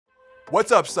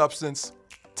What's up, Substance?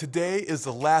 Today is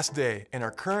the last day in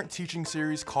our current teaching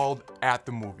series called At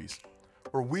the Movies,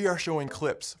 where we are showing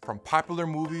clips from popular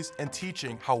movies and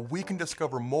teaching how we can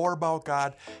discover more about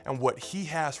God and what He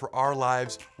has for our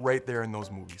lives right there in those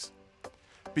movies.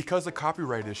 Because of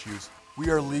copyright issues, we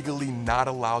are legally not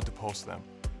allowed to post them,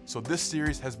 so this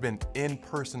series has been in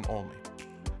person only.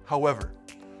 However,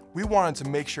 we wanted to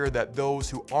make sure that those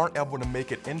who aren't able to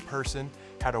make it in person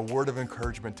had a word of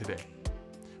encouragement today.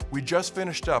 We just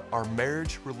finished up our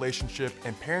marriage, relationship,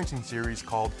 and parenting series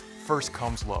called First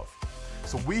Comes Love.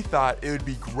 So we thought it would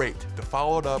be great to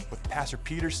follow it up with Pastor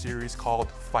Peter's series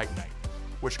called Fight Night,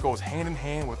 which goes hand in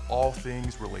hand with all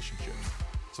things relationships.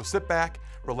 So sit back,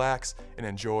 relax, and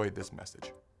enjoy this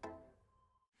message.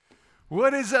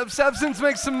 What is up, Substance?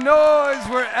 Make some noise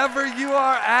wherever you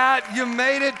are at. You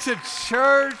made it to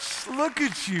church. Look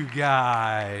at you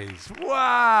guys.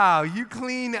 Wow, you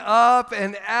clean up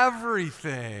and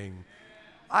everything.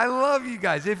 I love you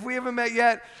guys. If we haven't met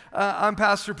yet, I'm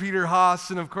Pastor Peter Haas,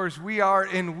 and of course, we are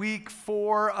in week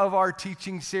 4 of our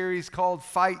teaching series called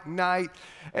Fight Night.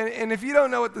 And if you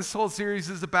don't know what this whole series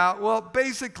is about, well,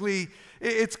 basically,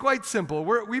 it's quite simple.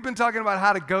 We've been talking about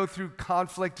how to go through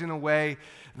conflict in a way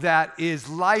that is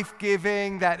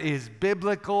life-giving, that is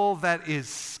biblical, that is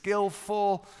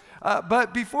skillful.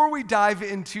 But before we dive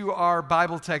into our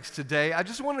Bible text today, I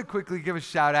just want to quickly give a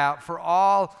shout out for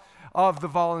all of the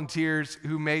volunteers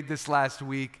who made this last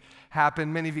week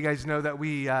happen. Many of you guys know that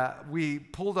we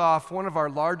pulled off one of our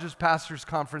largest pastors'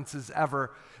 conferences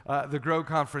ever, the Grow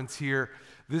Conference here,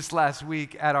 this last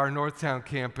week at our Northtown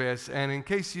campus. And in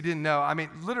case you didn't know,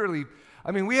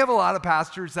 we have a lot of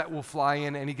pastors that will fly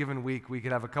in any given week. We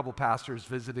could have a couple pastors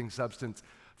visiting Substance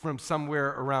from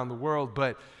somewhere around the world,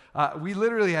 but we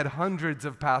literally had hundreds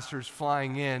of pastors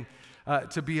flying in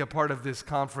to be a part of this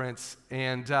conference.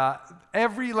 And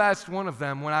every last one of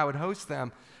them, when I would host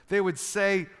them, they would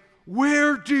say,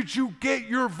 "Where did you get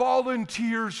your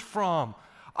volunteers from?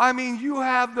 I mean, you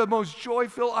have the most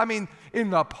joy-filled, in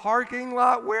the parking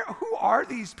lot, who are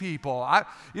these people?"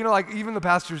 Even the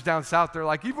pastors down south, they're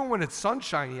like, even when it's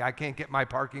sunshiny, I can't get my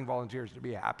parking volunteers to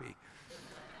be happy.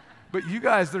 But you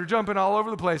guys, they're jumping all over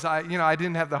the place. I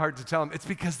didn't have the heart to tell them, it's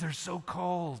because they're so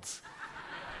cold.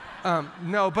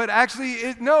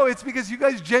 It's because you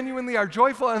guys genuinely are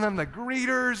joyful, and then the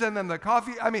greeters, and then the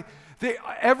coffee.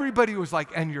 Everybody was like,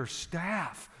 and your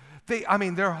staff.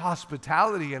 Their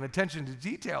hospitality and attention to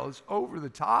detail is over the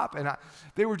top, and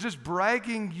they were just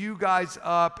bragging you guys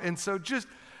up. And so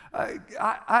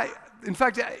in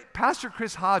fact, Pastor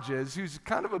Chris Hodges, who's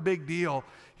kind of a big deal,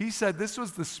 he said this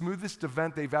was the smoothest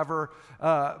event they've ever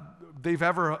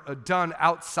done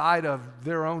outside of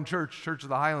their own church, Church of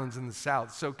the Highlands in the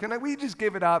South. So we just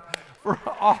give it up for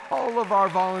all of our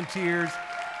volunteers,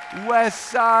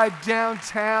 West Side,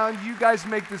 downtown. You guys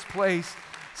make this place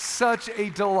such a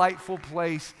delightful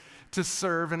place to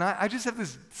serve. And I just have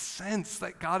this sense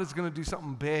that God is going to do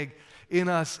something big in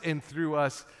us and through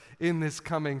us in this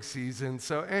coming season.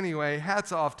 So anyway,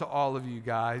 hats off to all of you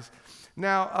guys.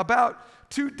 Now, about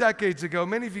 2 decades ago,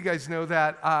 many of you guys know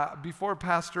that before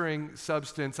pastoring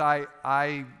Substance,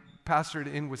 I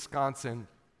pastored in Wisconsin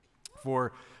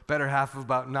for better half of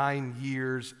about 9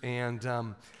 years.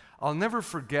 And I'll never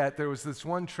forget, there was this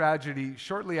one tragedy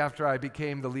shortly after I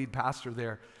became the lead pastor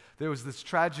there. There was this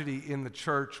tragedy in the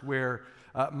church where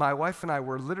my wife and I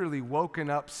were literally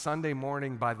woken up Sunday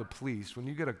morning by the police. When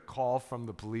you get a call from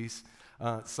the police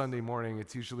Sunday morning,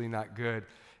 it's usually not good.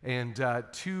 And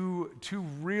two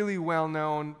really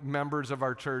well-known members of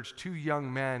our church, 2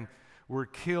 young men, were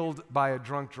killed by a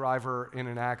drunk driver in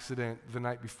an accident the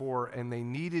night before, and they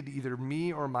needed either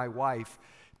me or my wife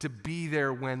to be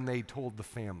there when they told the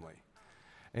family.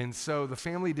 And so the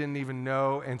family didn't even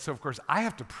know, and so of course I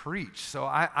have to preach. So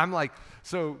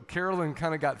so Carolyn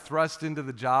kind of got thrust into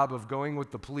the job of going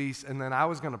with the police, and then I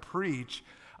was going to preach.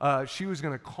 She was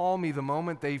going to call me the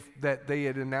moment that they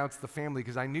had announced the family,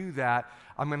 because I knew that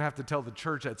I'm going to have to tell the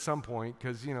church at some point,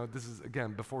 because this is,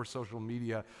 again, before social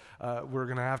media. We're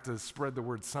going to have to spread the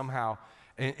word somehow.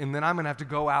 And then I'm going to have to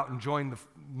go out and join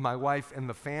my wife and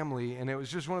the family. And it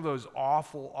was just one of those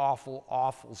awful, awful,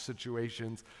 awful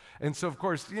situations. And so, of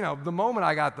course, the moment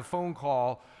I got the phone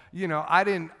call, I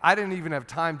didn't even have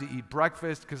time to eat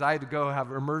breakfast because I had to go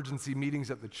have emergency meetings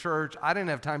at the church. I didn't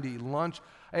have time to eat lunch.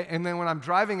 And then when I'm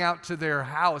driving out to their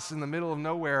house in the middle of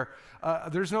nowhere,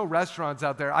 there's no restaurants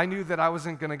out there. I knew that I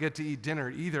wasn't going to get to eat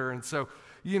dinner either. And so,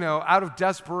 out of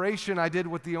desperation, I did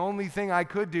what the only thing I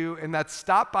could do, and that's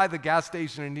stop by the gas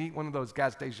station and eat one of those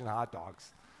gas station hot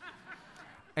dogs.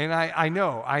 And I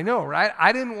know, right?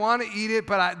 I didn't want to eat it,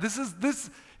 but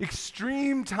this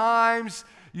extreme times,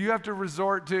 you have to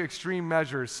resort to extreme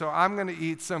measures. So I'm going to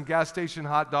eat some gas station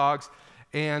hot dogs.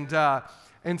 And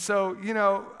so, you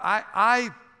know,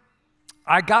 I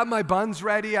got my buns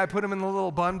ready. I put them in the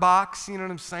little bun box, you know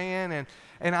what I'm saying?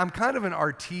 And I'm kind of an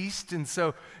artiste, and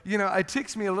so, you know, it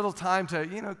takes me a little time to,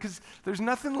 you know, because there's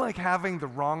nothing like having the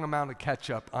wrong amount of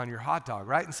ketchup on your hot dog,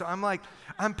 right? And so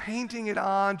I'm painting it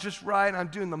on just right. I'm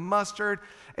doing the mustard,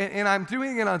 and I'm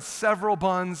doing it on several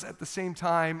buns at the same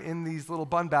time in these little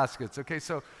bun baskets, okay?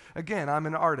 So, again, I'm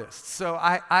an artist. So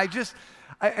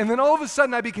and then all of a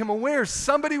sudden I became aware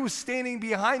somebody was standing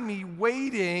behind me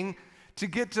waiting to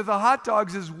get to the hot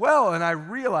dogs as well, and I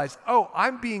realized, oh,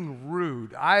 I'm being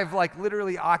rude. I've like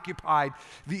literally occupied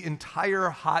the entire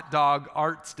hot dog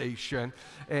art station,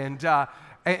 and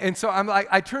so I'm like,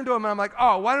 I turned to him and I'm like,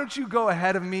 oh, why don't you go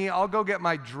ahead of me? I'll go get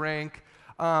my drink,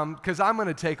 because I'm going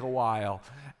to take a while.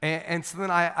 And so then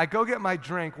I go get my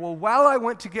drink. Well, while I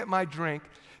went to get my drink,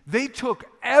 they took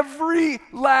every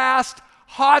last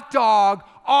hot dog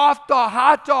off the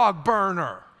hot dog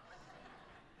burner.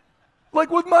 Like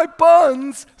with my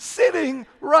buns sitting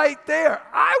right there.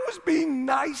 I was being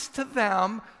nice to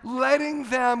them, letting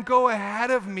them go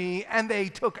ahead of me, and they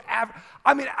took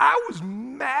I was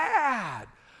mad.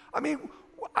 I mean,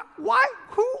 why?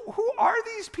 Who are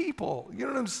these people? You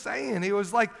know what I'm saying? It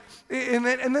was like, and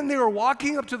then they were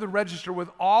walking up to the register with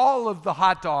all of the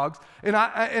hot dogs, and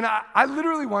I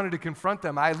literally wanted to confront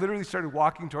them. I literally started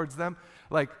walking towards them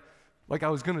like I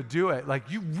was going to do it,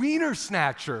 like, you wiener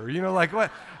snatcher, you know, like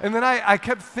what? And then I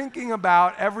kept thinking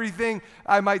about everything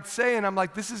I might say, and I'm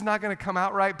like, this is not going to come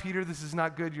out right, Peter. This is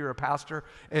not good. You're a pastor.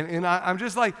 And I'm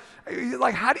just like,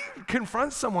 how do you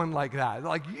confront someone like that?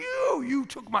 Like, you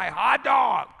took my hot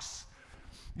dogs.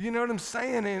 You know what I'm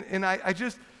saying? And I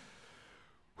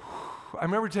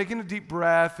remember taking a deep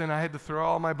breath, and I had to throw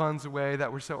all my buns away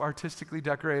that were so artistically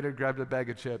decorated, grabbed a bag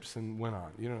of chips, and went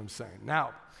on. You know what I'm saying?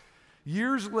 Now,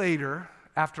 years later,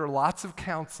 after lots of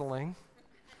counseling,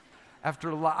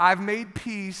 I've made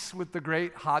peace with the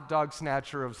great hot dog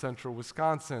snatcher of central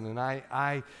Wisconsin, but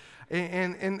I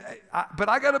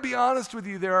got to be honest with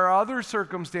you, there are other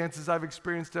circumstances I've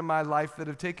experienced in my life that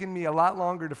have taken me a lot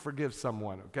longer to forgive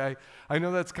someone, okay? I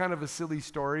know that's kind of a silly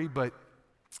story, but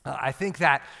I think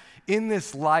that in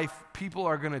this life, people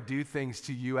are going to do things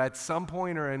to you at some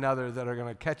point or another that are going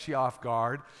to catch you off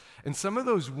guard, and some of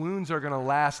those wounds are going to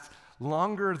last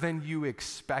longer than you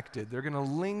expected. They're going to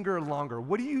linger longer.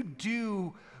 What do you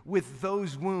do with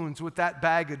those wounds, with that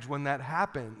baggage when that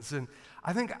happens? And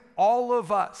I think all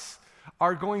of us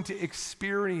are going to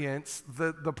experience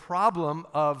the problem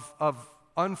of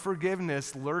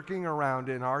unforgiveness lurking around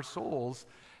in our souls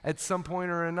at some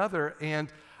point or another. And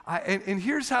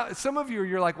here's how, some of you,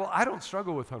 you're like, well, I don't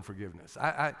struggle with unforgiveness.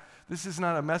 This is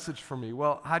not a message for me.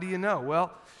 Well, how do you know?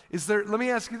 Well, let me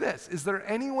ask you this. Is there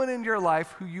anyone in your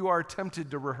life who you are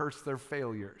tempted to rehearse their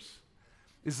failures?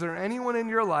 Is there anyone in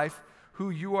your life who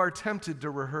you are tempted to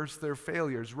rehearse their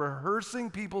failures?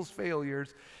 Rehearsing people's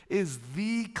failures is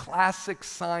the classic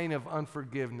sign of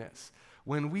unforgiveness.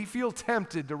 When we feel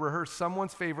tempted to rehearse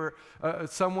someone's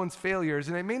failures,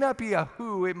 and it may not be a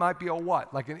who, it might be a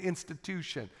what, like an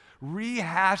institution.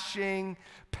 Rehashing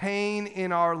pain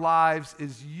in our lives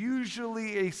is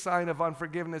usually a sign of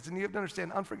unforgiveness. And you have to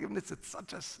understand, unforgiveness, it's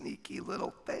such a sneaky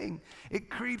little thing.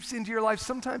 It creeps into your life.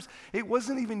 Sometimes it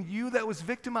wasn't even you that was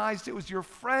victimized, it was your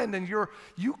friend, and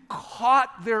you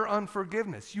caught their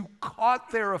unforgiveness. You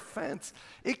caught their offense.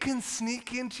 It can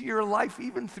sneak into your life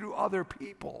even through other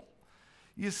people.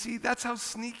 You see, that's how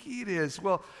sneaky it is.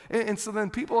 Well, and so then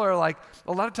people are like,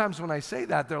 a lot of times when I say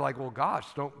that, they're like, well, gosh,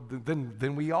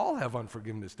 then we all have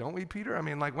unforgiveness, don't we, Peter? I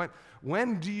mean, like,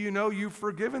 when do you know you've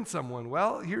forgiven someone?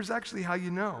 Well, here's actually how you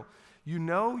know. You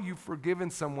know you've forgiven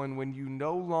someone when you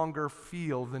no longer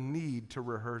feel the need to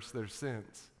rehearse their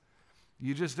sins.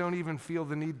 You just don't even feel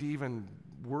the need to even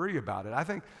worry about it.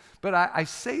 I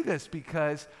say this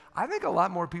because I think a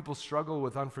lot more people struggle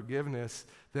with unforgiveness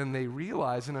than they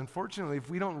realize. And unfortunately, if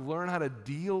we don't learn how to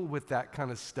deal with that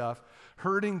kind of stuff,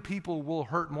 hurting people will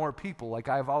hurt more people. Like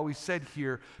I've always said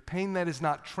here, pain that is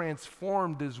not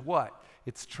transformed is what?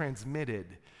 It's transmitted.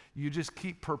 You just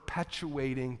keep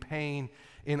perpetuating pain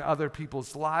in other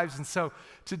people's lives. And so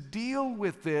to deal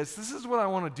with this is what I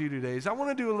want to do today. Is I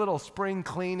want to do a little spring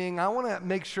cleaning. I want to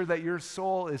make sure that your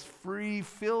soul is free,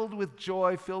 filled with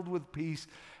joy, filled with peace.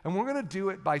 And we're going to do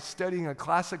it by studying a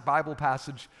classic Bible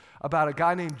passage about a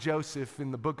guy named Joseph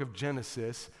in the book of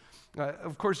Genesis.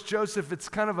 Of course, Joseph, it's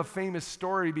kind of a famous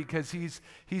story because he's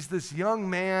this young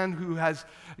man who has,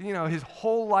 his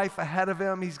whole life ahead of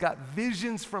him. He's got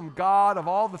visions from God of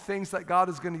all the things that God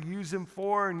is going to use him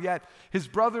for, and yet his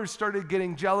brothers started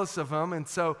getting jealous of him, and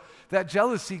so that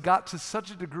jealousy got to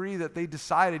such a degree that they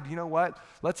decided, you know what,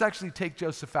 let's actually take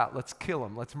Joseph out. Let's kill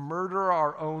him. Let's murder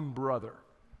our own brother.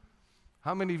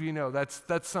 How many of you know that's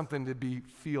something to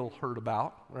feel hurt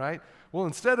about, right? Well,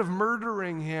 instead of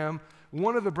murdering him,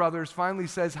 one of the brothers finally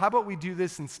says, how about we do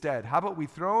this instead? How about we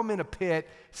throw him in a pit,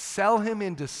 sell him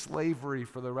into slavery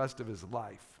for the rest of his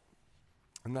life?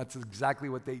 And that's exactly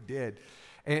what they did.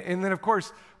 And then, of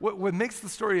course, what makes the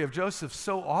story of Joseph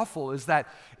so awful is that,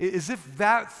 as if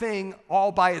that thing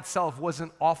all by itself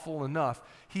wasn't awful enough,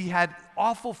 he had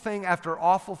awful thing after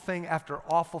awful thing after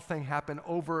awful thing happen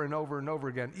over and over and over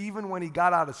again. Even when he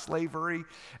got out of slavery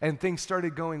and things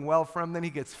started going well for him, then he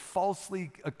gets falsely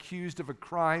accused of a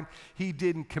crime he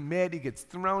didn't commit. He gets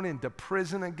thrown into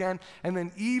prison again. And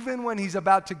then even when he's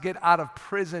about to get out of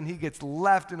prison, he gets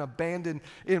left and abandoned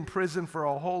in prison for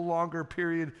a whole longer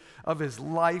period of his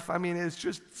life. I mean, it's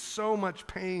just so much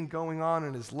pain going on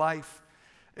in his life.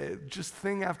 Just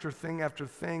thing after thing after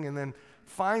thing. And then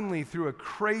finally, through a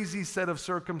crazy set of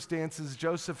circumstances,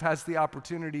 Joseph has the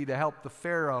opportunity to help the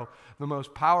Pharaoh, the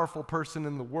most powerful person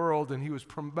in the world, and he was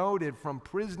promoted from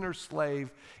prisoner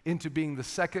slave into being the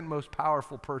second most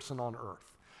powerful person on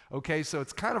earth. Okay, so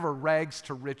it's kind of a rags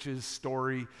to riches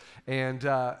story, and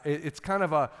it's kind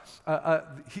of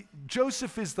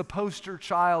Joseph is the poster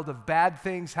child of bad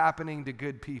things happening to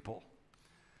good people.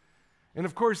 And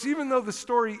of course, even though the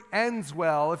story ends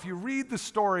well, if you read the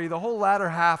story, the whole latter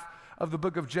half of the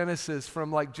book of Genesis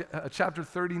from chapter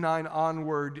 39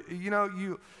 onward,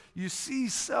 you see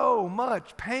so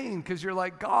much pain because you're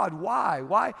like, God, why?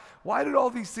 Why did all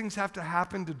these things have to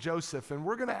happen to Joseph? And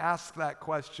we're going to ask that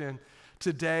question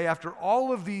today after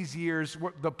all of these years.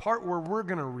 The part where we're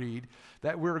going to read,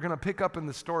 that we're going to pick up in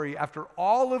the story, after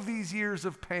all of these years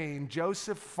of pain,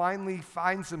 Joseph finally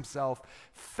finds himself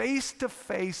face to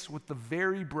face with the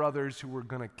very brothers who were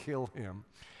going to kill him.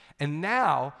 And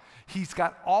now he's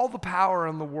got all the power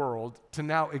in the world to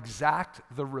now exact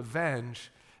the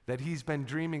revenge that he's been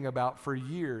dreaming about for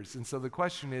years. And so the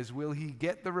question is, will he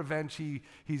get the revenge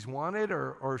he's wanted,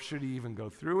 or should he even go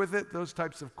through with it? Those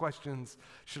types of questions.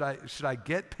 Should I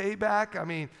get payback? I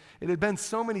mean, it had been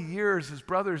so many years, his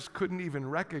brothers couldn't even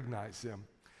recognize him.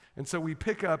 And so we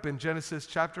pick up in Genesis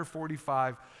chapter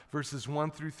 45, verses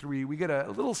 1 through 3. We get a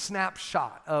little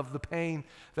snapshot of the pain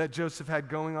that Joseph had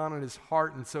going on in his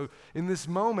heart. And so in this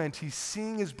moment, he's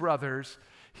seeing his brothers.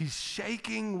 He's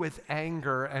shaking with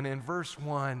anger. And in verse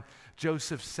 1,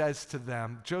 Joseph says to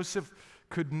them, Joseph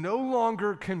could no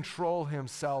longer control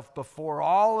himself before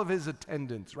all of his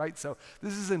attendants, right? So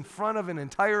this is in front of an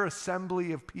entire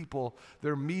assembly of people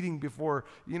they're meeting before,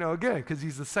 again, because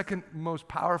he's the second most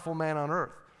powerful man on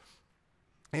earth.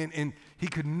 And he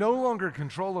could no longer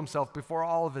control himself before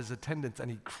all of his attendants, and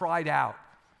he cried out,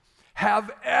 "Have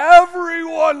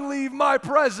everyone leave my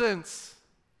presence!"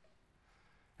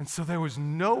 And so there was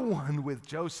no one with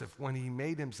Joseph when he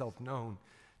made himself known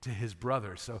to his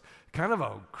brothers. So kind of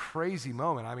a crazy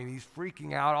moment. I mean, he's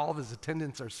freaking out. All of his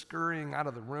attendants are scurrying out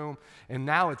of the room, and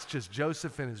now it's just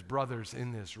Joseph and his brothers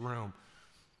in this room.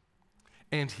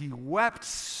 And he wept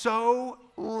so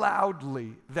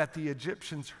loudly that the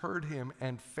Egyptians heard him,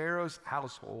 and Pharaoh's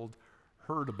household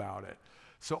heard about it.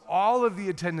 So all of the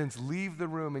attendants leave the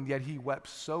room, and yet he wept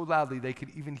so loudly they could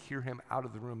even hear him out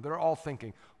of the room. They're all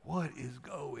thinking, what is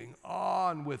going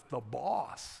on with the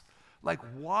boss? Like,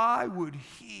 why would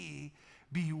he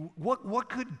be, what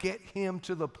could get him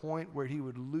to the point where he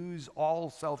would lose all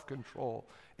self-control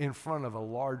in front of a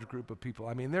large group of people?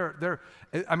 I mean,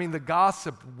 the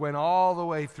gossip went all the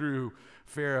way through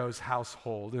Pharaoh's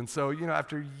household. And so,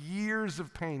 after years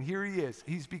of pain, here he is.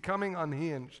 He's becoming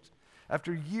unhinged.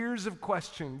 After years of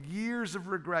question, years of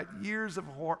regret, years of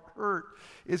hurt,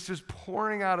 it's just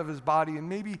pouring out of his body. And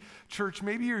maybe, church,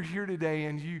 maybe you're here today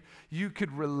and you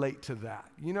could relate to that.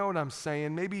 You know what I'm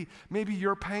saying? Maybe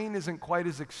your pain isn't quite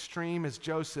as extreme as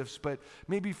Joseph's, but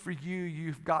maybe for you,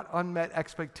 you've got unmet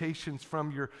expectations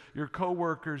from your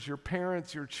coworkers, your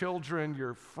parents, your children,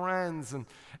 your friends,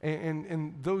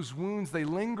 and those wounds, they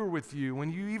linger with you.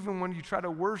 When you try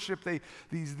to worship,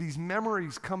 these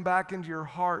memories come back into your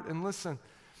heart. And listen,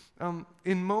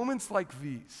 in moments like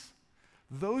these,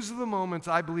 those are the moments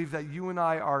I believe that you and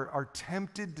I are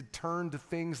tempted to turn to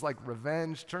things like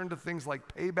revenge, turn to things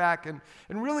like payback, and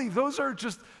really those are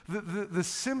just the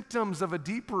symptoms of a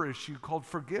deeper issue called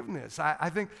forgiveness. I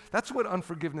think that's what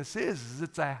unforgiveness is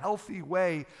it's a healthy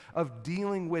way of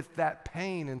dealing with that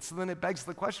pain. And so then it begs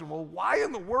the question, well, why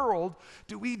in the world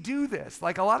do we do this?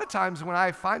 Like a lot of times when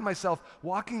I find myself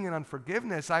walking in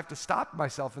unforgiveness, I have to stop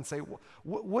myself and say,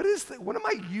 what am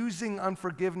I using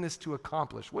unforgiveness to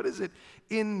accomplish? What is it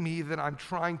in me that I'm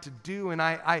trying to do? And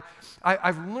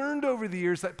I've learned over the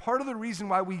years that part of the reason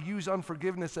why we use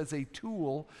unforgiveness as a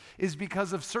tool is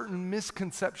because of certain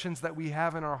misconceptions that we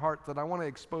have in our heart that I want to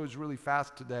expose really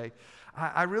fast today.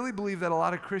 I really believe that a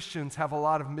lot of Christians have a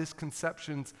lot of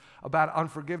misconceptions about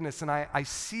unforgiveness, and I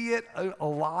see it a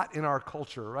lot in our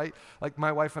culture, right? Like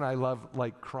my wife and I love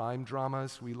like crime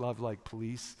dramas. We love like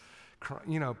police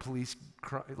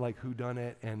like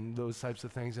whodunit and those types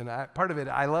of things. And part of it,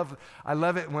 I love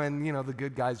it when, the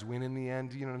good guys win in the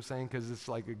end, you know what I'm saying? Because it's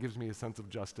like, it gives me a sense of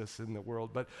justice in the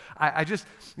world. But I just,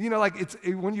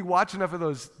 when you watch enough of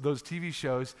those TV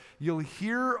shows, you'll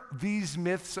hear these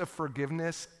myths of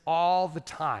forgiveness all the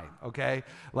time, okay?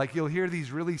 Like you'll hear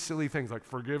these really silly things like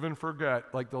forgive and forget,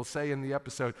 like they'll say in the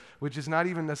episode, which is not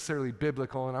even necessarily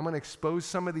biblical. And I'm going to expose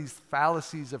some of these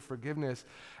fallacies of forgiveness.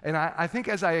 And I think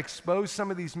as I expose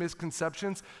some of these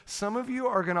misconceptions, some of you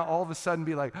are going to all of a sudden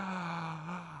be like,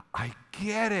 I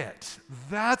get it.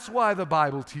 That's why the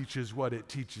Bible teaches what it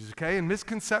teaches, okay? And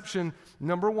misconception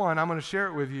number one, I'm going to share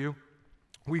it with you.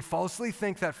 We falsely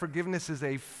think that forgiveness is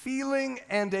a feeling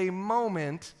and a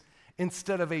moment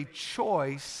instead of a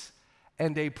choice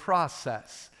and a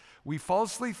process. We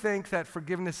falsely think that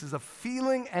forgiveness is a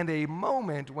feeling and a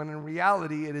moment when in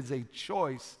reality it is a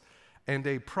choice and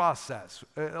a process.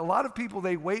 A lot of people,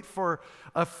 they wait for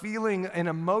a feeling, an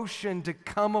emotion to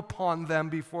come upon them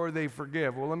before they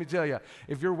forgive. Well, let me tell you,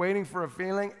 if you're waiting for a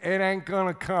feeling, it ain't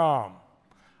gonna come.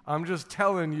 I'm just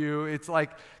telling you, it's like,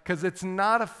 because it's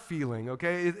not a feeling,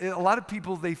 okay? A lot of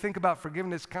people, they think about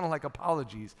forgiveness kind of like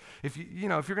apologies. If you're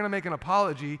going to make an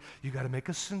apology, you got to make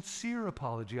a sincere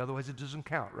apology, otherwise it doesn't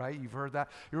count, right? You've heard that.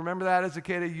 You remember that as a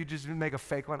kid? You just make a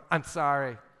fake one. I'm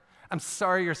sorry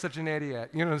you're such an idiot.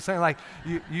 You know what I'm saying? Like,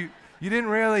 you didn't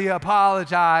really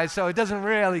apologize, so it doesn't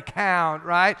really count,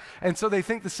 right? And so they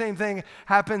think the same thing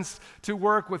happens to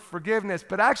work with forgiveness,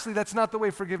 but actually that's not the way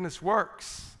forgiveness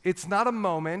works. It's not a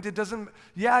moment. It doesn't,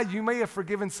 you may have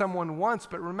forgiven someone once,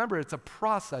 but remember, it's a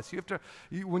process.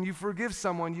 When you forgive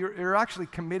someone, you're actually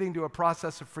committing to a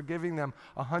process of forgiving them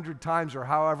 100 times or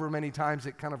however many times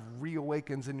it kind of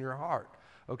reawakens in your heart.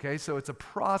 Okay, so it's a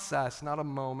process, not a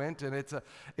moment, and it's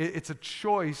a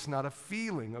choice, not a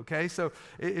feeling, okay? So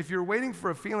if you're waiting for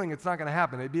a feeling, it's not going to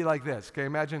happen. It'd be like this, okay?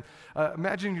 Imagine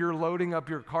you're loading up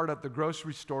your cart at the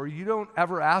grocery store. You don't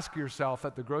ever ask yourself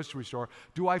at the grocery store,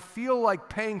 do I feel like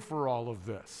paying for all of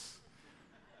this?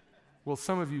 Well,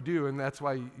 some of you do, and that's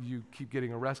why you keep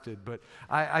getting arrested, but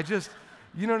I just...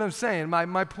 You know what I'm saying?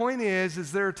 My point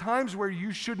is there are times where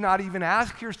you should not even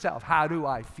ask yourself, how do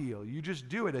I feel? You just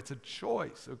do it. It's a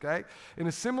choice, okay? In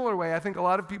a similar way, I think a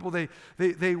lot of people,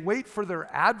 they wait for their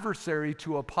adversary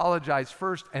to apologize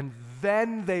first, and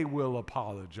then they will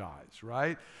apologize,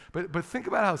 right? But think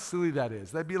about how silly that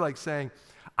is. That'd be like saying,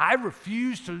 I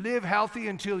refuse to live healthy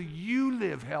until you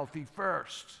live healthy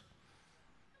first.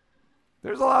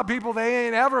 There's a lot of people, they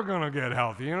ain't ever going to get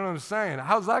healthy. You know what I'm saying?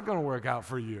 How's that going to work out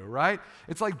for you, right?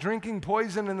 It's like drinking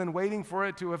poison and then waiting for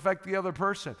it to affect the other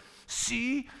person.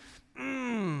 See?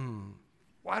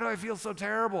 Why do I feel so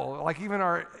terrible? Like even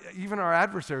our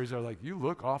adversaries are like, you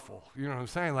look awful. You know what I'm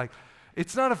saying? Like,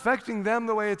 it's not affecting them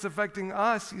the way it's affecting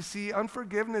us. You see,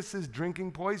 unforgiveness is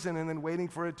drinking poison and then waiting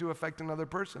for it to affect another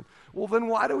person. Well, then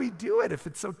why do we do it if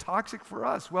it's so toxic for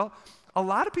us? Well, a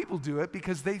lot of people do it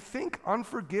because they think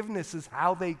unforgiveness is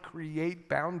how they create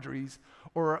boundaries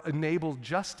or enable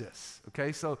justice,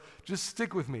 okay? So just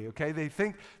stick with me, okay? They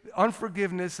think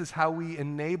unforgiveness is how we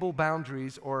enable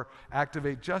boundaries or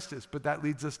activate justice, but that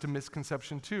leads us to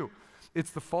misconception two.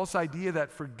 It's the false idea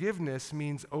that forgiveness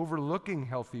means overlooking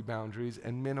healthy boundaries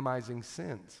and minimizing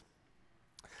sins.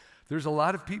 There's a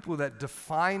lot of people that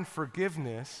define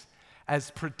forgiveness as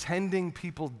pretending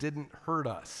people didn't hurt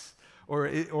us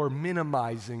or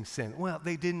minimizing sin. Well,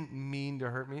 they didn't mean to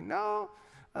hurt me. No,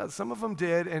 some of them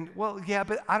did. And well, yeah,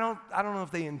 but I don't know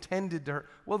if they intended to hurt.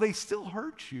 Well, they still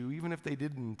hurt you even if they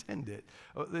didn't intend it.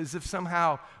 As if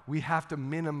somehow we have to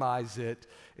minimize it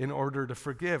in order to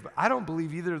forgive. I don't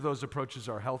believe either of those approaches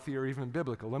are healthy or even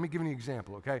biblical. Let me give you an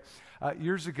example, okay?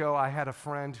 Years ago, I had a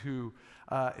friend who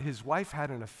his wife had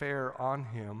an affair on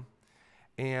him,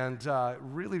 and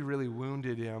really, really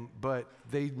wounded him, but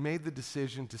they made the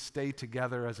decision to stay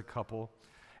together as a couple.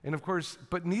 And of course,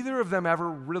 but neither of them ever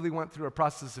really went through a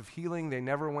process of healing. They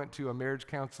never went to a marriage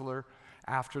counselor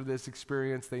after this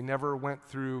experience. They never went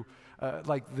through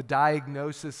like the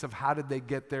diagnosis of how did they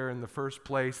get there in the first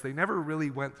place. They never really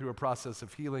went through a process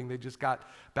of healing. They just got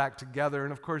back together.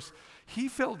 And of course, he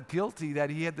felt guilty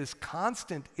that he had this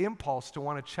constant impulse to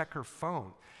want to check her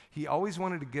phone. He always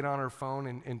wanted to get on her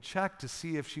phone and check to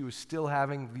see if she was still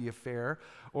having the affair,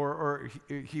 or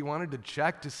he wanted to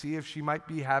check to see if she might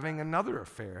be having another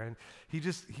affair. And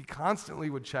he constantly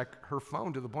would check her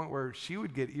phone to the point where she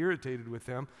would get irritated with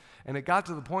him. And it got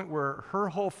to the point where her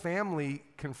whole family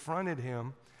confronted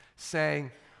him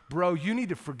saying, "Bro, you need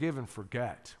to forgive and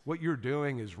forget. What you're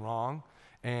doing is wrong,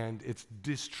 and it's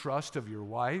distrust of your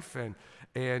wife," and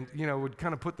would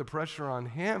kind of put the pressure on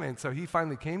him. And so he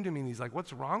finally came to me and he's like,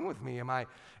 "What's wrong with me? Am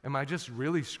I just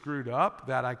really screwed up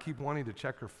that I keep wanting to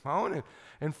check her phone?"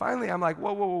 And finally I'm like,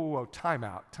 whoa, time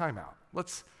out.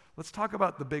 Let's talk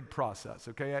about the big process,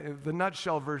 okay? The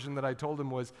nutshell version that I told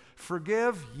him was,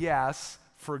 forgive, yes,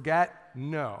 forget,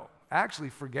 no. Actually,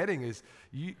 forgetting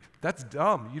that's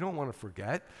dumb. You don't want to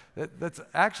forget. That's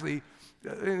actually,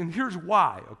 and here's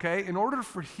why, okay? In order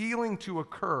for healing to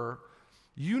occur,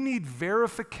 you need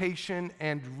verification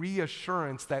and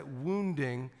reassurance that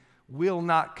wounding will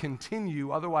not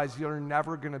continue. Otherwise, you're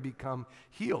never going to become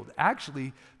healed.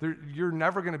 Actually, you're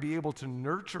never going to be able to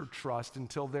nurture trust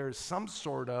until there's some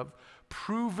sort of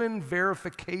proven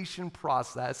verification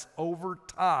process over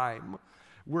time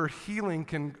where healing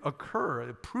can occur,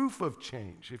 a proof of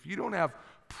change. If you don't have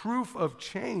proof of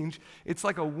change, it's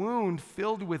like a wound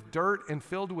filled with dirt and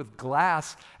filled with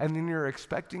glass, and then you're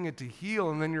expecting it to heal,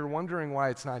 and then you're wondering why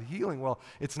it's not healing. Well,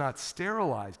 it's not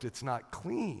sterilized, it's not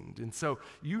cleaned. And so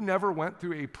you never went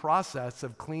through a process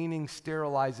of cleaning,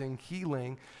 sterilizing,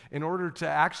 healing in order to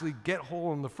actually get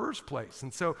whole in the first place.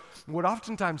 And so what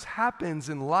oftentimes happens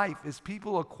in life is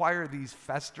people acquire these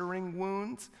festering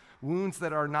wounds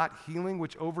that are not healing,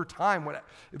 which over time,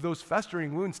 those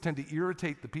festering wounds tend to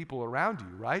irritate the people around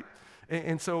you, right?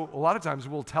 And so a lot of times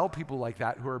we'll tell people like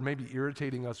that who are maybe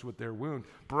irritating us with their wound,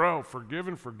 "Bro, forgive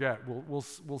and forget."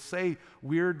 We'll say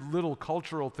weird little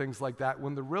cultural things like that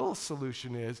when the real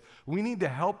solution is we need to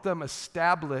help them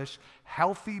establish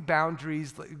healthy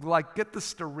boundaries, like get the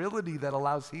sterility that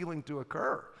allows healing to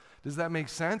occur. Does that make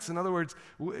sense? In other words,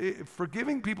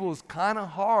 forgiving people is kind of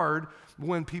hard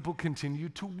when people continue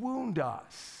to wound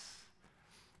us,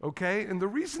 okay? And the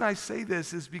reason I say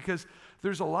this is because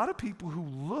there's a lot of people who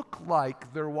look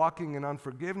like they're walking in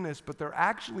unforgiveness, but they're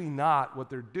actually not.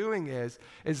 What they're doing is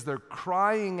they're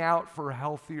crying out for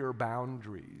healthier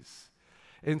boundaries.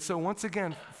 And so once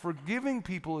again, forgiving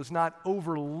people is not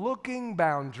overlooking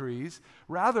boundaries.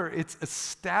 Rather, it's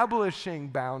establishing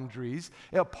boundaries.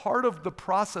 A part of the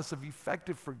process of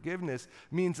effective forgiveness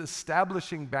means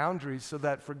establishing boundaries so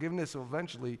that forgiveness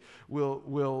eventually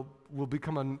will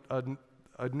become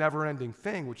a never-ending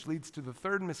thing, which leads to the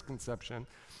third misconception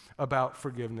about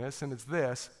forgiveness, and it's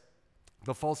this: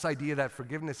 the false idea that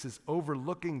forgiveness is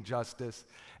overlooking justice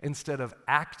instead of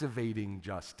activating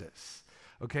justice.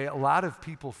 Okay, a lot of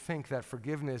people think that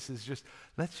forgiveness is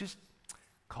let's just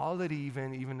call it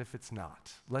even if it's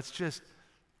not. Let's just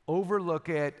overlook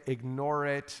it,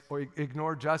 or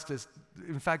ignore justice.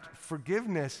 In fact,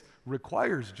 forgiveness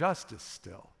requires justice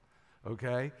still,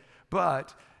 okay?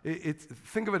 But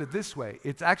think of it this way.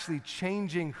 It's actually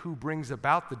changing who brings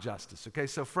about the justice, okay?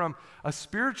 So from a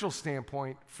spiritual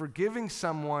standpoint, forgiving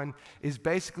someone is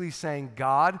basically saying,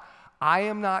 "God, I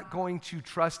am not going to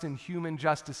trust in human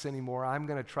justice anymore. I'm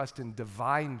going to trust in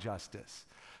divine justice."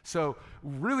 So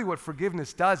really what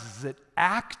forgiveness does is it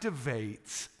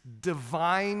activates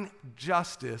divine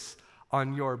justice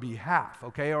on your behalf,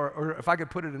 okay? Or if I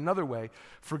could put it another way,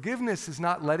 forgiveness is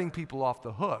not letting people off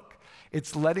the hook.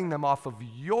 It's letting them off of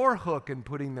your hook and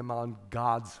putting them on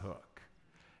God's hook.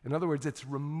 In other words, it's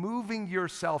removing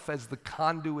yourself as the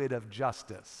conduit of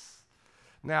justice.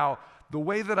 Now, the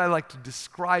way that I like to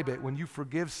describe it, when you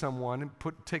forgive someone and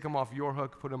take them off your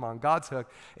hook, put them on God's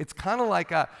hook, it's kind of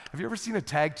like have you ever seen a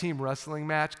tag team wrestling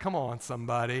match? Come on,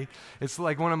 somebody. It's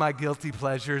like one of my guilty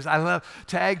pleasures. I love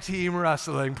tag team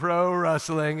wrestling, pro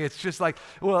wrestling. It's just like,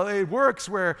 well, it works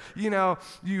where,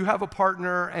 you have a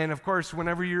partner, and of course,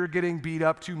 whenever you're getting beat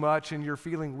up too much and you're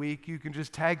feeling weak, you can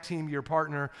just tag team your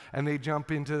partner, and they jump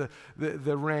into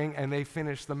the ring, and they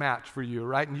finish the match for you,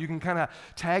 right? And you can kind of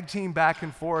tag team back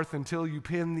and forth until until you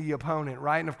pin the opponent,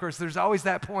 right? And of course, there's always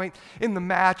that point in the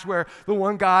match where the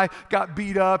one guy got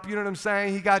beat up, you know what I'm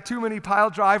saying? He got too many pile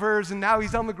drivers, and now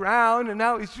he's on the ground, and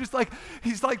now he's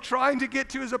like trying to get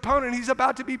to his opponent. He's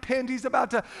about to be pinned. He's about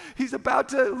to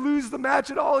lose the match,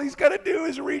 and all he's got to do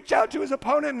is reach out to his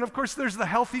opponent. And of course, there's the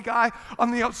healthy guy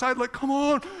on the outside, like, come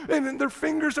on, and then their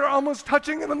fingers are almost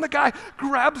touching, and then the guy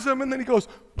grabs him, and then he goes,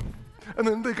 and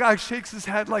then the guy shakes his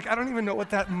head like, I don't even know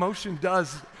what that motion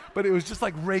does, but it was just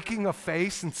like raking a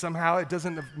face, and somehow it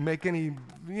doesn't make any,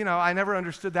 I never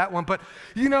understood that one. But,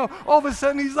 all of a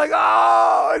sudden he's like,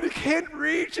 oh, and he can't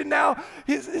reach, and now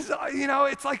his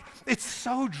it's like, it's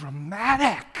so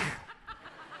dramatic.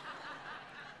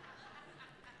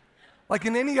 Like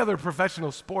in any other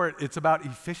professional sport, it's about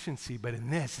efficiency, but in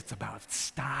this, it's about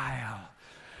style.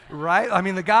 Right? I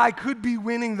mean, the guy could be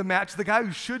winning the match. The guy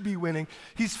who should be winning,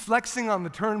 he's flexing on the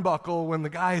turnbuckle when the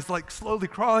guy is like slowly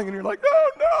crawling, and you're like,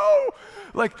 oh no!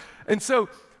 Like, and so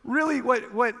really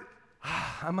what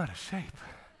I'm out of shape.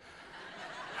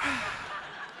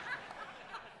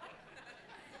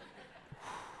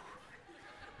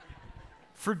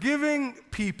 Forgiving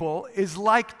people is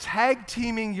like tag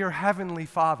teaming your heavenly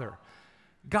Father.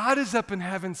 God is up in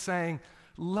heaven saying,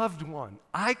 loved one,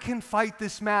 I can fight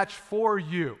this match for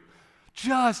you.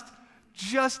 Just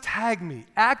tag me.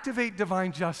 Activate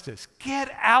divine justice.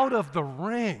 Get out of the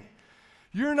ring.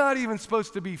 You're not even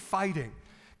supposed to be fighting.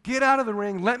 Get out of the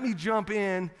ring. Let me jump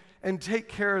in and take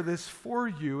care of this for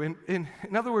you. And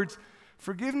in other words,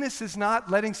 forgiveness is not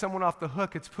letting someone off the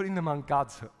hook. It's putting them on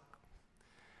God's hook.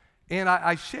 And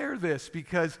I share this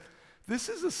because this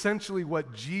is essentially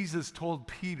what Jesus told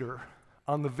Peter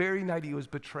on the very night he was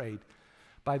betrayed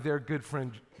by their good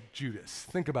friend Judas.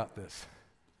 Think about this.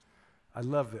 I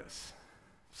love this.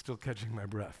 Still catching my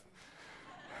breath.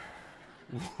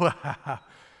 Wow.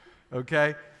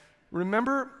 Okay?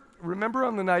 Remember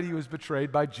on the night he was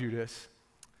betrayed by Judas,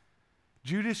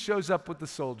 Judas shows up with the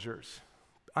soldiers.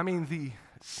 I mean, the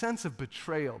sense of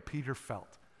betrayal Peter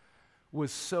felt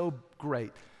was so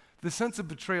great. The sense of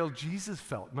betrayal Jesus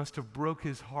felt must have broke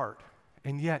his heart.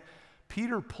 And yet,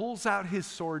 Peter pulls out his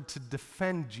sword to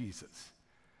defend Jesus.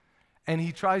 And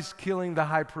he tries killing the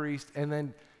high priest, and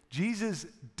then Jesus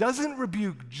doesn't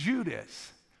rebuke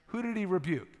Judas. Who did he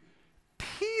rebuke?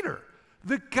 Peter,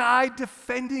 the guy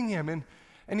defending him.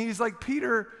 And he's like,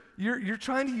 Peter, you're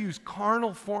trying to use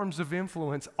carnal forms of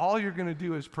influence. All you're going to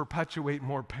do is perpetuate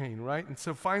more pain, right? And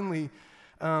so finally,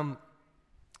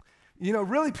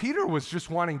 really Peter was just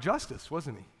wanting justice,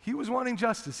 wasn't he? He was wanting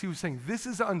justice. He was saying, this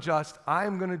is unjust. I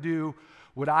am going to do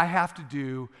what I have to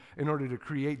do in order to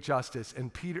create justice.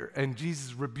 And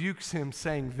Jesus rebukes him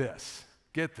saying this.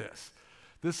 Get this.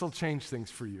 This will change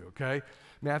things for you, okay?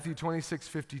 Matthew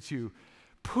 26:52.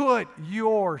 Put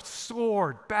your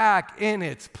sword back in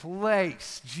its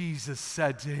place, Jesus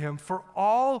said to him, for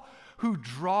all who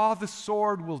draw the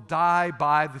sword will die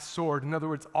by the sword. In other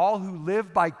words, all who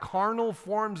live by carnal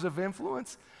forms of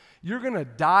influence, you're going to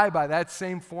die by that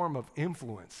same form of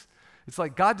influence. It's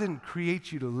like God didn't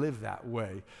create you to live that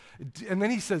way. And then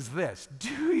he says this,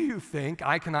 do you think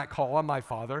I cannot call on my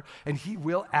Father and he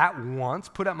will at once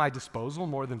put at my disposal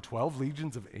more than 12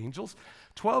 legions of angels?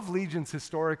 12 legions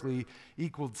historically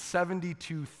equaled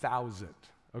 72,000.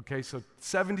 Okay, so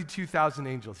 72,000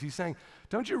 angels. He's saying,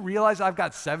 don't you realize I've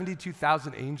got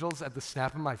 72,000 angels at the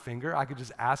snap of my finger? I could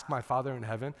just ask my Father in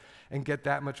heaven and get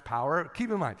that much power. Keep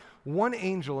in mind, one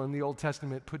angel in the Old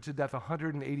Testament put to death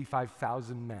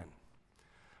 185,000 men.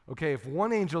 Okay, if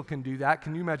one angel can do that,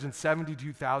 can you imagine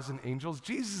 72,000 angels?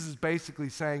 Jesus is basically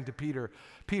saying to Peter,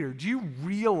 Peter, do you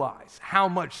realize how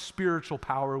much spiritual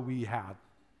power we have?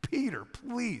 Peter,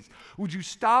 please, would you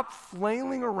stop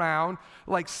flailing around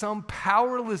like some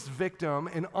powerless victim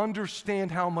and understand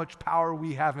how much power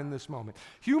we have in this moment?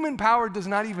 Human power does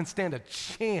not even stand a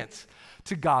chance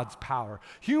to God's power.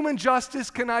 Human justice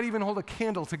cannot even hold a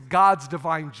candle to God's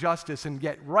divine justice, and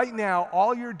yet right now,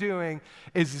 all you're doing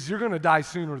is you're going to die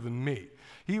sooner than me.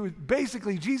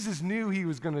 Jesus knew he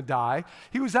was going to die.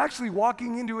 He was actually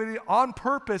walking into it on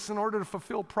purpose in order to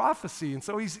fulfill prophecy. And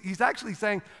so he's actually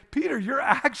saying, Peter, you're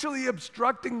actually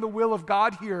obstructing the will of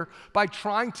God here by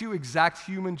trying to exact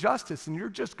human justice, and you're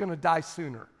just going to die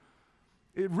sooner.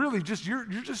 It really just, you're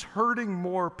just hurting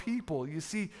more people. You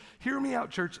see, hear me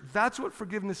out, church. That's what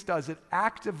forgiveness does. It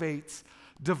activates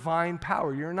divine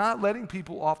power. You're not letting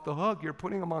people off the hook. You're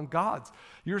putting them on God's.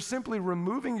 You're simply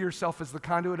removing yourself as the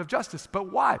conduit of justice.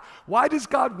 But why? Why does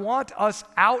God want us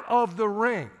out of the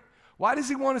ring? Why does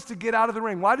he want us to get out of the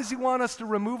ring? Why does he want us to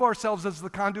remove ourselves as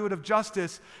the conduit of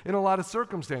justice in a lot of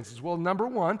circumstances? Well, number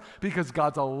one, because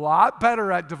God's a lot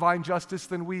better at divine justice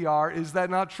than we are. Is that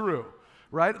not true?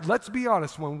 right? Let's be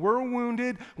honest. When we're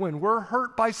wounded, when we're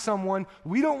hurt by someone,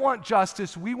 we don't want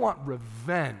justice, we want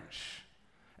revenge.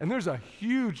 And there's a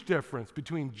huge difference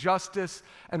between justice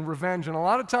and revenge. And a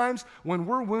lot of times when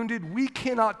we're wounded, we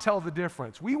cannot tell the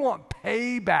difference. We want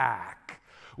payback.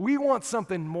 We want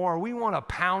something more. We want a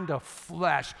pound of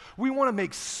flesh. We want to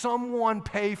make someone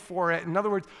pay for it. In other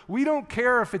words, we don't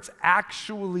care if it's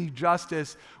actually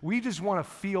justice. We just want to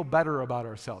feel better about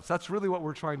ourselves. That's really what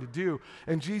we're trying to do.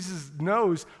 And Jesus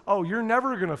knows, oh, you're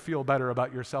never going to feel better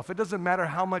about yourself. It doesn't matter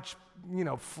how much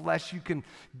flesh you can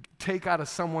take out of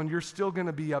someone, you're still going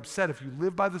to be upset. If you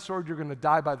live by the sword, you're going to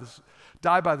die by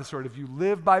the sword. If you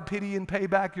live by pity and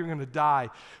payback, you're going to die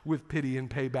with pity and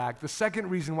payback. The second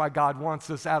reason why God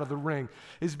wants us out of the ring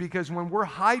is because when we're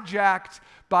hijacked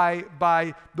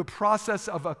by the process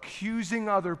of accusing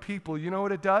other people, you know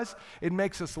what it does? It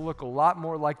makes us look a lot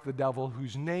more like the devil,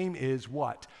 whose name is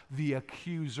what? The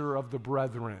accuser of the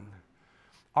brethren.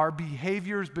 Our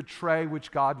behaviors betray which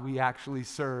God we actually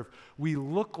serve. We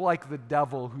look like the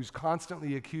devil who's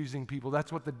constantly accusing people.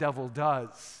 That's what the devil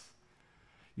does.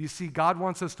 You see, God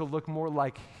wants us to look more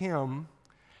like him,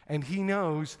 and he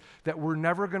knows that we're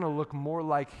never going to look more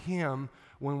like him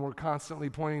when we're constantly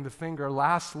pointing the finger.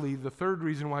 Lastly, the third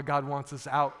reason why God wants us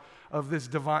out of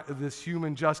this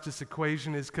human justice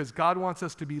equation is because God wants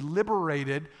us to be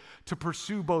liberated to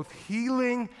pursue both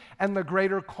healing and the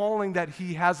greater calling that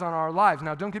he has on our lives.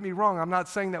 Now, don't get me wrong. I'm not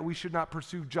saying that we should not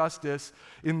pursue justice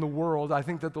in the world. I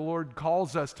think that the Lord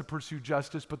calls us to pursue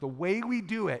justice, but the way we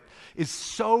do it is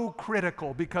so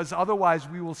critical because otherwise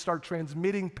we will start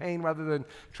transmitting pain rather than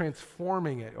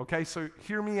transforming it, okay? So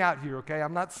hear me out here, okay?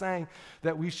 I'm not saying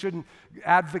that we shouldn't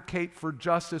advocate for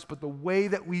justice, but the way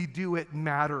that we do it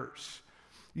matters.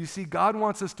 You see, God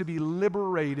wants us to be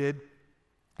liberated.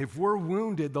 If we're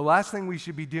wounded, the last thing we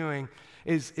should be doing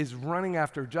is running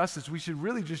after justice. We should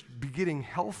really just be getting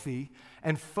healthy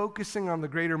and focusing on the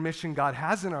greater mission God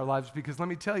has in our lives, because let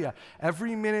me tell you,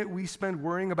 every minute we spend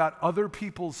worrying about other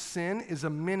people's sin is a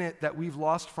minute that we've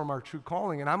lost from our true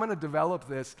calling. And I'm going to develop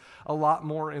this a lot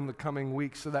more in the coming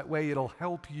weeks so that way it'll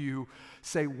help you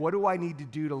say, what do I need to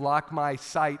do to lock my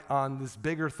sight on this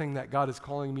bigger thing that God is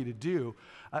calling me to do?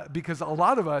 Because a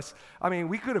lot of us,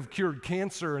 we could have cured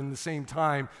cancer in the same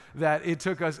time that it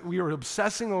took us. We were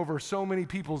obsessing over so many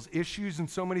people's issues and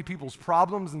so many people's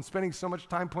problems and spending so much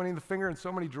time pointing the finger in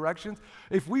so many directions.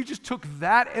 If we just took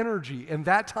that energy and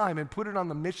that time and put it on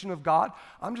the mission of God,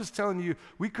 I'm just telling you,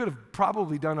 we could have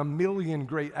probably done 1 million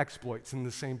great exploits in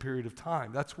the same period of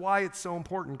time. That's why it's so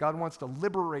important. God wants to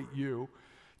liberate you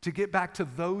to get back to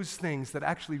those things that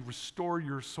actually restore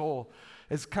your soul.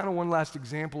 As kind of one last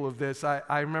example of this,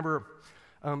 I remember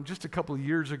just a couple of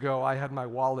years ago, I had my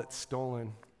wallet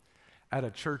stolen at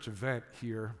a church event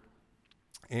here.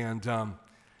 And,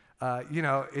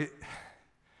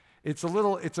 it's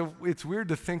weird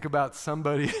to think about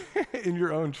somebody in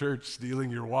your own church stealing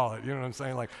your wallet. You know what I'm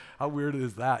saying? Like, how weird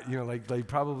is that? Like they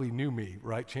probably knew me,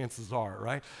 right? Chances are,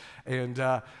 right? And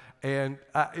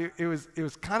it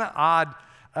was kind of odd.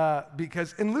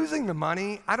 Because in losing the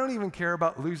money, I don't even care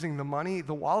about losing the money.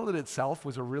 The wallet itself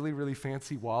was a really, really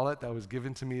fancy wallet that was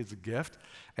given to me as a gift.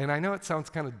 And I know it sounds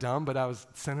kind of dumb, but I was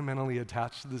sentimentally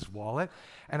attached to this wallet.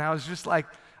 And I was like,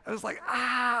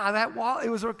 that wallet, it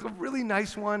was a really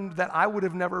nice one that I would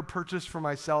have never purchased for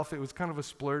myself. It was kind of a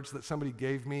splurge that somebody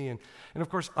gave me. And of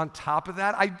course, on top of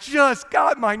that, I just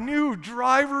got my new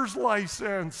driver's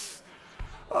license.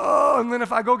 Oh, and then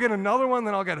if I go get another one,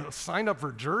 then I'll get signed up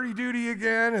for jury duty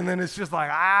again. And then it's just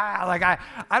like, I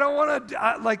don't want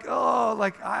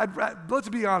to, let's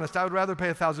be honest, I would rather pay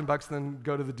 $1,000 than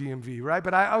go to the DMV, right?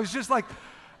 But I was just like,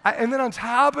 and then on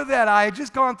top of that, I had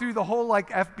just gone through the whole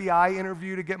FBI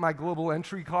interview to get my global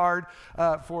entry card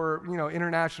for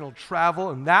international travel,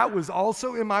 and that was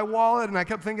also in my wallet. And I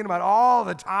kept thinking about all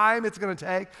the time it's going to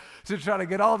take to try to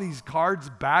get all these cards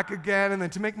back again. And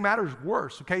then to make matters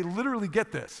worse, okay, literally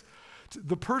get this: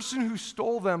 the person who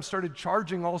stole them started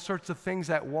charging all sorts of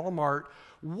things at Walmart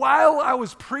while I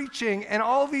was preaching, and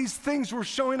all these things were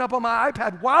showing up on my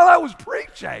iPad while I was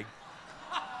preaching.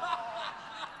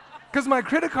 Because my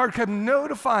credit card kept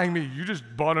notifying me, you just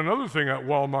bought another thing at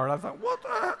Walmart. I thought, what the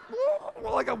heck?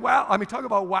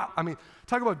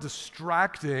 Talk about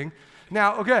distracting.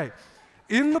 Now, okay,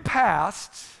 in the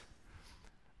past,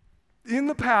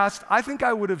 I think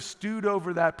I would have stewed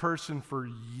over that person for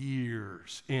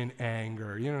years in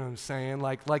anger. You know what I'm saying?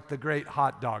 Like the great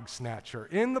hot dog snatcher.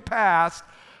 In the past,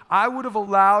 I would have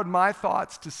allowed my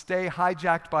thoughts to stay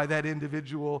hijacked by that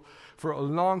individual for a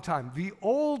long time. The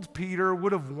old Peter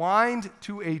would have whined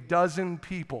to a dozen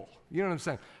people. You know what I'm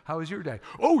saying? How was your day?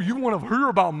 Oh, you want to hear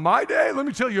about my day? Let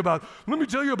me tell you about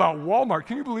Walmart.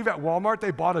 Can you believe at Walmart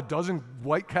they bought a dozen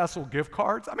White Castle gift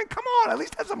cards? I mean, come on, at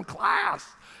least have some class.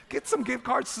 Get some gift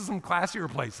cards to some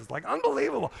classier places. Like,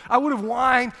 unbelievable. I would have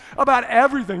whined about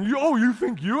everything. You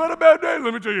think you had a bad day?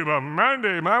 Let me tell you about my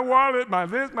day, my wallet, my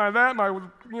this, my that,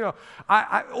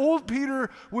 old Peter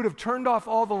would have turned off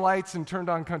all the lights and turned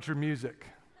on country music.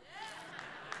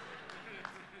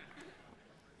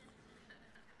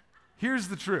 Here's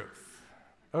the truth,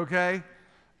 okay?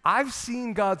 I've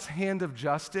seen God's hand of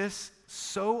justice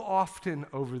so often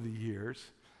over the years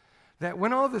that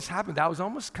when all this happened, I was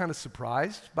almost kind of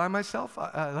surprised by myself.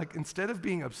 Like, instead of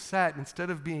being upset, instead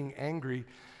of being angry,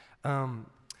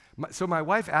 so my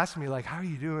wife asked me, like, how are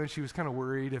you doing? She was kind of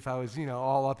worried if I was,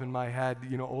 all up in my head,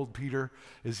 old Peter,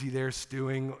 is he there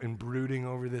stewing and brooding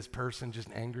over this person, just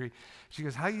angry? She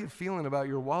goes, how are you feeling about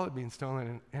your wallet being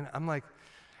stolen? And I'm like,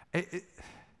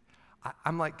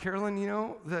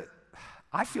 Carolyn, that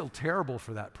I feel terrible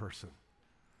for that person.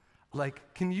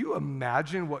 Like, can you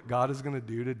imagine what God is going to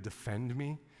do to defend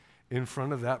me in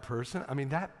front of that person? I mean,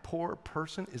 that poor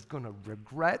person is going to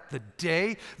regret the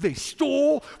day they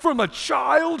stole from a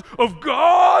child of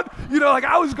God.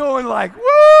 I was going like,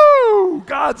 woo,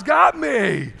 God's got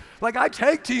me. Like, I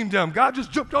tag teamed him. God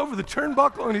just jumped over the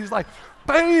turnbuckle and he's like,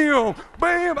 bam,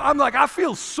 bam. I'm like, I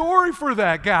feel sorry for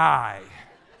that guy.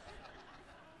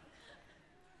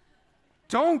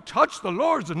 Don't touch the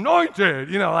Lord's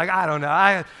anointed. I don't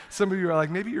know. Some of you are like,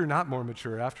 maybe you're not more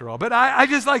mature after all. But I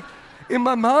just like, in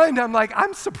my mind, I'm like,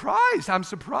 I'm surprised.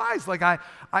 Like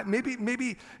maybe,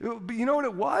 but you know what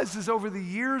it was is over the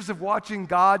years of watching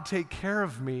God take care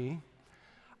of me,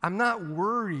 I'm not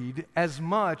worried as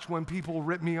much when people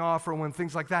rip me off or when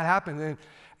things like that happen.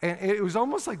 And it was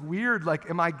almost like weird, like,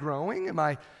 am I growing? Am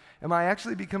I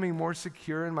actually becoming more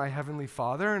secure in my Heavenly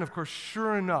Father? And of course,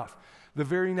 sure enough, the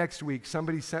very next week,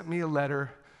 somebody sent me a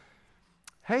letter.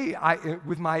 Hey,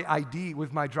 with my ID,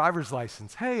 with my driver's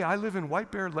license. Hey, I live in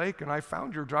White Bear Lake, and I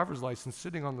found your driver's license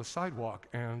sitting on the sidewalk,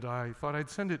 and I thought I'd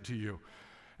send it to you.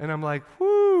 And I'm like,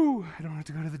 whoo, I don't have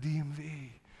to go to the DMV.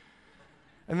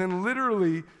 And then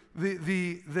literally,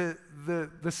 the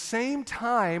same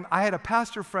time, I had a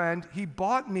pastor friend. He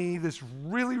bought me this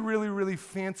really, really, really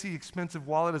fancy, expensive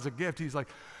wallet as a gift. He's like,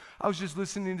 I was just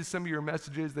listening to some of your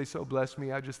messages. They so blessed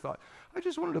me. I just thought, I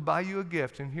just wanted to buy you a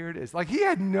gift, and here it is. Like, he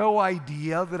had no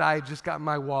idea that I had just got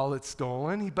my wallet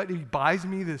stolen, but he buys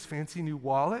me this fancy new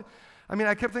wallet. I mean,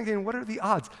 I kept thinking, what are the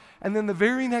odds? And then the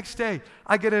very next day,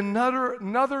 I get another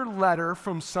letter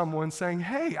from someone saying,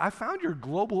 hey, I found your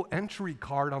global entry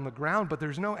card on the ground, but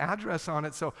there's no address on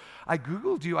it, so I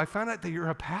Googled you. I found out that you're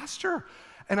a pastor.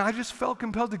 And I just felt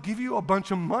compelled to give you a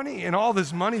bunch of money, and all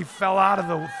this money fell out of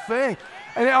the thing.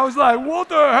 And I was like, what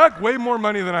the heck? Way more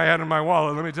money than I had in my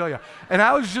wallet, let me tell you. And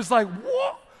I was just like,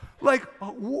 what? Like,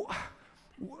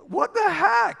 what the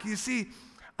heck? You see,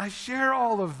 I share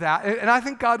all of that. And I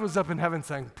think God was up in heaven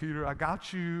saying, Peter, I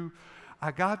got you.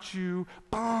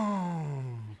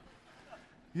 Boom.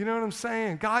 You know what I'm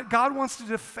saying? God wants to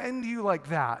defend you like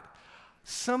that.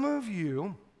 Some of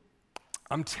you,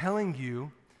 I'm telling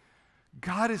you,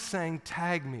 God is saying,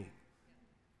 tag me.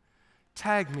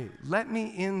 Let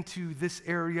me into this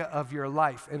area of your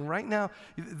life. And right now,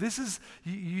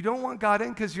 you don't want God in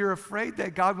because you're afraid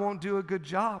that God won't do a good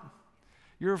job.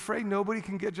 You're afraid nobody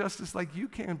can get justice like you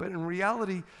can. But in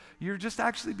reality, you're just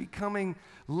actually becoming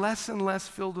less and less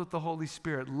filled with the Holy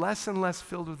Spirit, less and less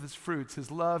filled with His fruits,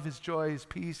 His love, His joy, His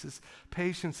peace, His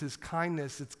patience, His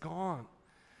kindness. It's gone.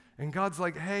 And God's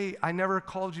like, hey, I never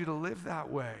called you to live that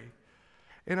way.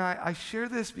 And I share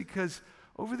this because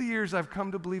over the years I've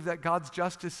come to believe that God's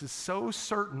justice is so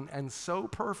certain and so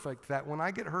perfect that when I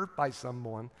get hurt by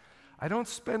someone, I don't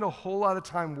spend a whole lot of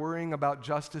time worrying about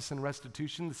justice and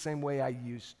restitution the same way I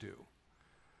used to.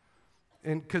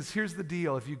 And because here's the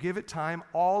deal, if you give it time,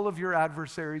 all of your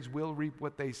adversaries will reap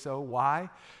what they sow. Why?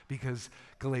 Because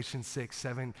Galatians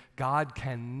 6:7, God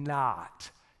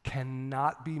cannot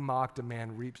be mocked. A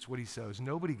man reaps what he sows.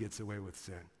 Nobody gets away with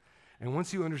sin. And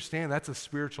once you understand that's a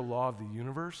spiritual law of the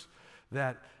universe,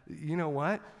 that, you know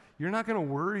what? You're not going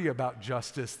to worry about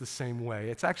justice the same way.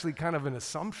 It's actually kind of an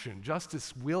assumption.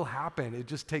 Justice will happen. It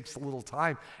just takes a little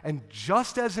time. And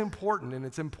just as important, and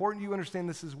it's important you understand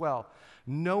this as well,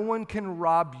 no one can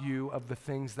rob you of the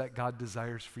things that God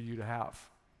desires for you to have.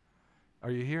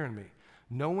 Are you hearing me?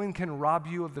 No one can rob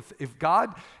you of if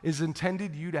God is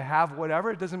intended you to have whatever,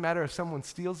 it doesn't matter if someone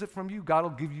steals it from you, God will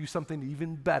give you something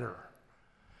even better.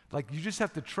 Like, you just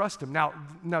have to trust him. Now,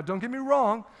 don't get me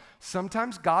wrong.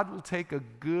 Sometimes God will take a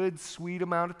good, sweet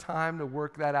amount of time to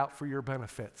work that out for your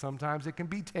benefit. Sometimes it can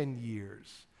be 10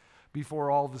 years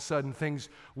before all of a sudden things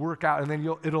work out, and then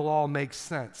it'll all make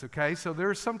sense, okay? So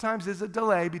there sometimes is a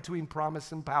delay between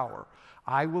promise and power.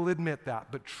 I will admit that,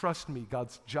 but trust me,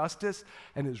 God's justice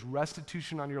and his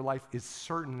restitution on your life is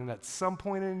certain, and at some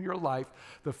point in your life,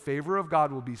 the favor of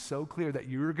God will be so clear that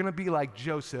you're going to be like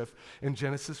Joseph in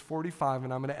Genesis 45,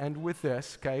 and I'm going to end with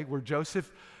this, okay, where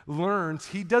Joseph learns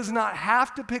he does not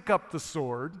have to pick up the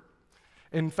sword.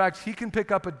 In fact, he can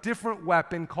pick up a different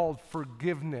weapon called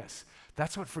forgiveness.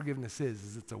 That's what forgiveness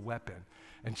is it's a weapon.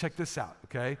 And check this out,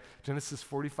 okay? Genesis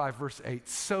 45, verse 8.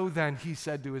 So then he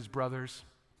said to his brothers,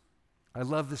 I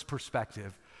love this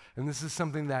perspective, and this is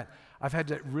something that I've had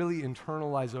to really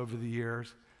internalize over the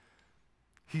years.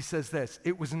 He says this,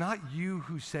 it was not you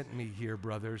who sent me here,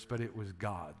 brothers, but it was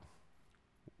God.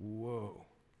 Whoa.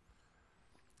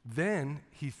 Then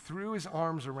he threw his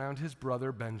arms around his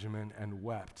brother Benjamin and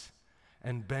wept.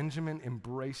 And Benjamin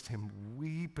embraced him,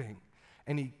 weeping.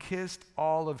 And he kissed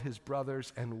all of his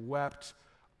brothers and wept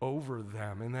over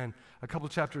them. And then a couple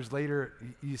chapters later,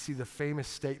 you see the famous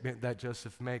statement that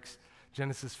Joseph makes.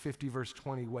 Genesis 50, verse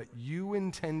 20, what you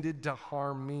intended to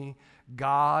harm me,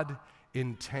 God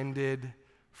intended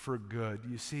for good.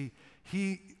 You see,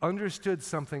 he understood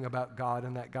something about God,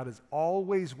 and that God is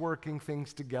always working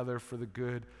things together for the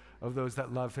good of those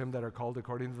that love him, that are called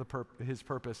according to his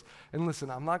purpose. And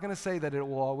listen, I'm not going to say that it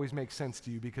will always make sense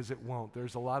to you, because it won't.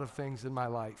 There's a lot of things in my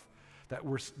life that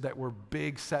were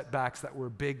big setbacks, that were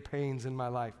big pains in my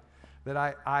life, that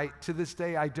I to this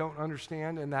day I don't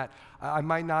understand, and that I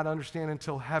might not understand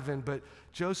until heaven. But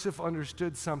Joseph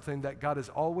understood something, that God is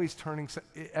always turning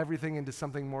everything into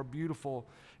something more beautiful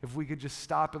if we could just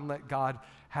stop and let God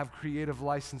have creative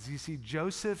license. You see,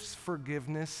 Joseph's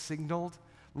forgiveness signaled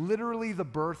literally the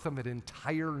birth of an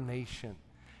entire nation.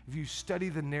 If you study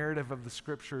the narrative of the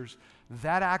scriptures,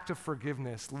 that act of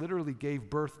forgiveness literally gave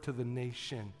birth to the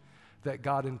nation that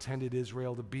God intended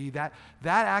Israel to be. That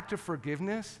act of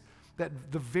forgiveness,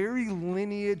 that the very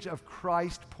lineage of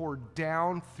Christ poured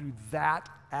down through that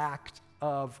act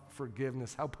of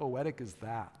forgiveness. How poetic is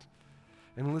that?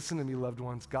 And listen to me, loved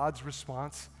ones, God's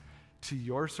response to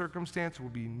your circumstance will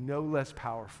be no less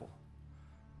powerful.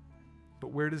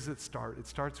 But where does it start? It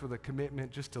starts with a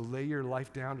commitment just to lay your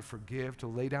life down, to forgive, to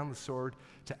lay down the sword,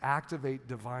 to activate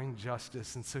divine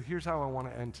justice. And so here's how I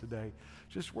want to end today.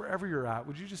 Just wherever you're at,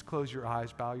 would you just close your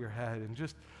eyes, bow your head, and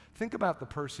just think about the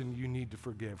person you need to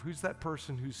forgive. Who's that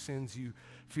person whose sins you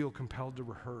feel compelled to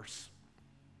rehearse?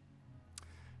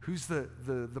 Who's the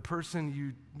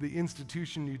person the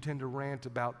institution you tend to rant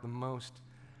about the most?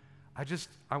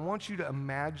 I want you to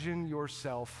imagine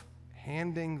yourself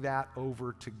handing that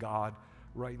over to God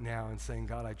right now and saying,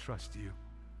 God, I trust you.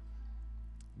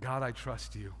 God, I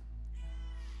trust you.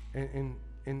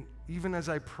 And even as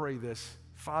I pray this,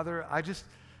 Father, I just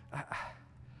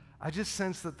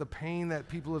sense that the pain that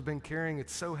people have been carrying,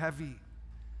 it's so heavy.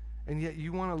 And yet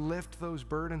you want to lift those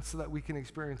burdens so that we can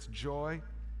experience joy,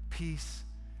 peace,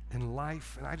 and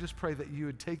life. And I just pray that you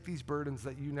would take these burdens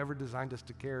that you never designed us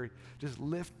to carry, just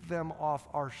lift them off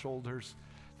our shoulders,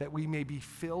 that we may be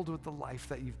filled with the life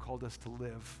that you've called us to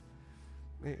live.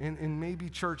 And maybe,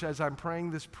 church, as I'm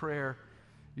praying this prayer,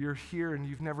 you're here and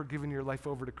you've never given your life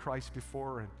over to Christ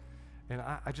before. And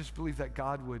I just believe that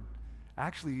God would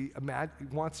actually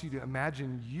wants you to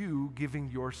imagine you giving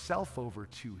yourself over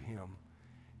to him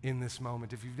in this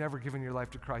moment. If you've never given your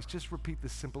life to Christ, just repeat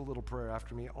this simple little prayer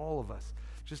after me, all of us.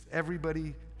 Just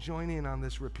everybody join in on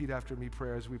this repeat after me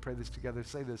prayer as we pray this together.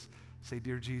 Say this. Say,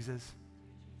 dear Jesus,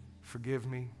 forgive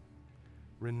me,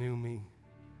 renew me,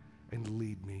 and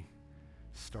lead me,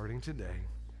 starting today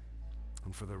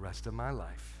and for the rest of my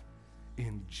life.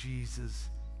 In Jesus'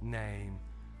 name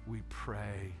we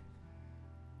pray.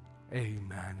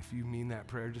 Amen. If you mean that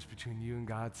prayer just between you and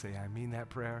God, say, I mean that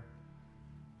prayer.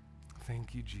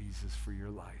 Thank you, Jesus, for your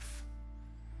life.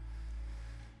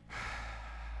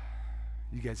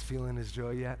 You guys feeling his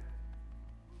joy yet?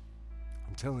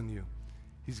 I'm telling you,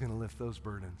 he's going to lift those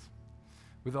burdens.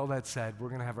 With all that said, we're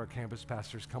going to have our campus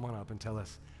pastors come on up and tell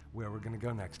us where we're going to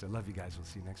go next. I love you guys. We'll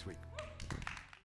see you next week.